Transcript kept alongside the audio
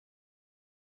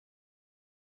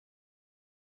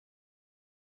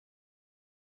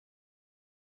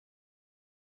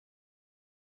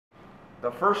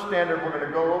The first standard we're going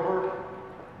to go over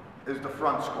is the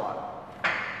front squat.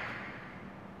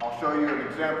 I'll show you an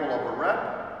example of a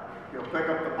rep. He'll pick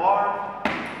up the bar,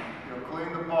 he'll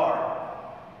clean the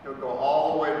bar. He'll go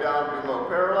all the way down below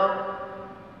parallel,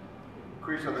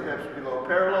 crease of the hips below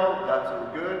parallel,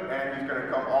 that's good, and he's going to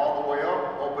come all the way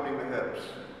up, opening the hips.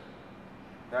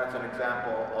 That's an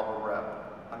example of a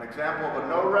rep. An example of a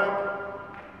no rep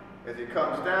is he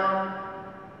comes down,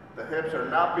 the hips are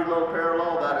not below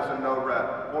parallel, that is a no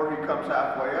rep. Or he comes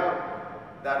halfway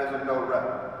up, that is a no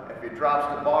rep. If he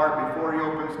drops the bar before he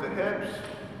opens the hips,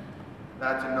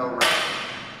 that's a no rep.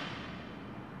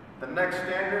 The next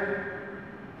standard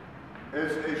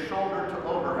is a shoulder to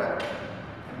overhead.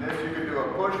 In this you can do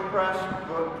a push press,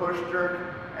 push jerk,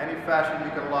 any fashion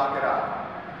you can lock it out.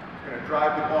 He's going to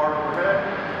drive the bar overhead.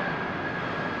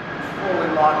 He's fully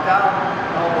locked out,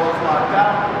 elbows locked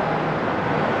out.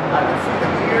 I can see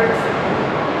the ears,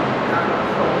 down to the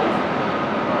shoulders.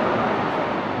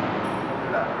 We'll do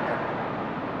that again.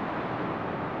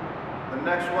 The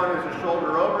next one is a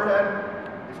shoulder overhead.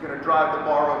 He's going to drive the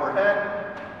bar overhead.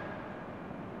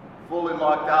 Fully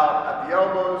locked out at the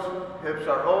elbows, hips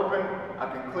are open.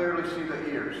 I can clearly see the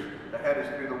ears. The head is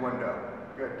through the window.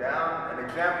 Good, down. An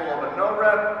example of a no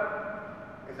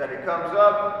rep is that he comes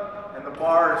up and the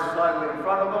bar is slightly in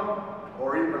front of him,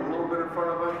 or even a little bit in front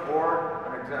of him, or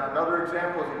another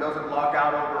example is he doesn't lock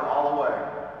out over all the way.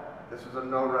 This is a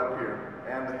no rep here,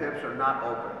 and the hips are not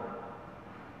open.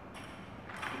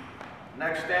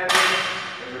 Next standard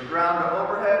is a ground to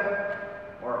overhead,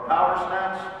 or a power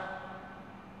snatch.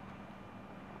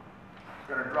 He's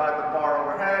going to drive the bar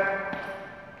overhead.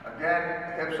 Again,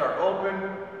 hips are open,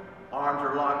 arms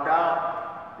are locked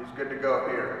out. He's good to go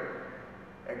here.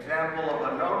 Example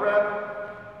of a no rep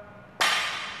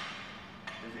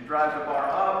is he drives the bar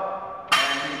up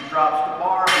and he drops the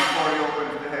bar before he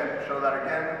opens the hip. Show that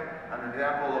again, an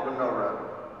example of a no rep.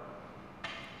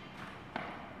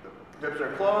 The hips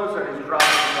are closed and he's dropping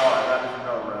the bar. That is a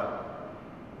no rep.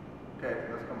 Okay,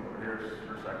 let's come over here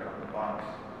for a second on the box.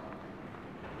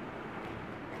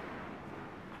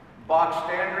 Box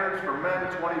standards for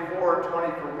men, 24,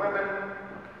 20 for women.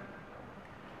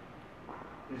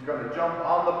 He's going to jump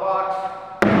on the box,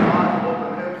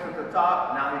 open hips at the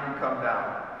top, now he can come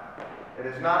down. It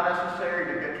is not necessary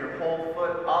to get your whole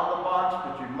foot on the box,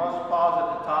 but you must pause at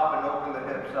the top and open the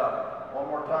hips up. One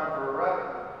more time for a rep.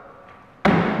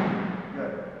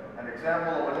 Good. An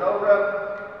example of a no rep.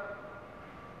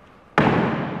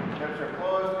 Hips are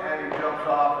closed and he jumps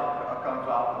off or comes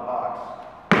off the box.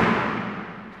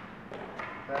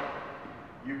 Okay.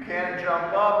 You can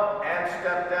jump up and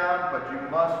step down, but you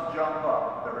must jump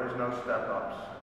up. There is no step ups.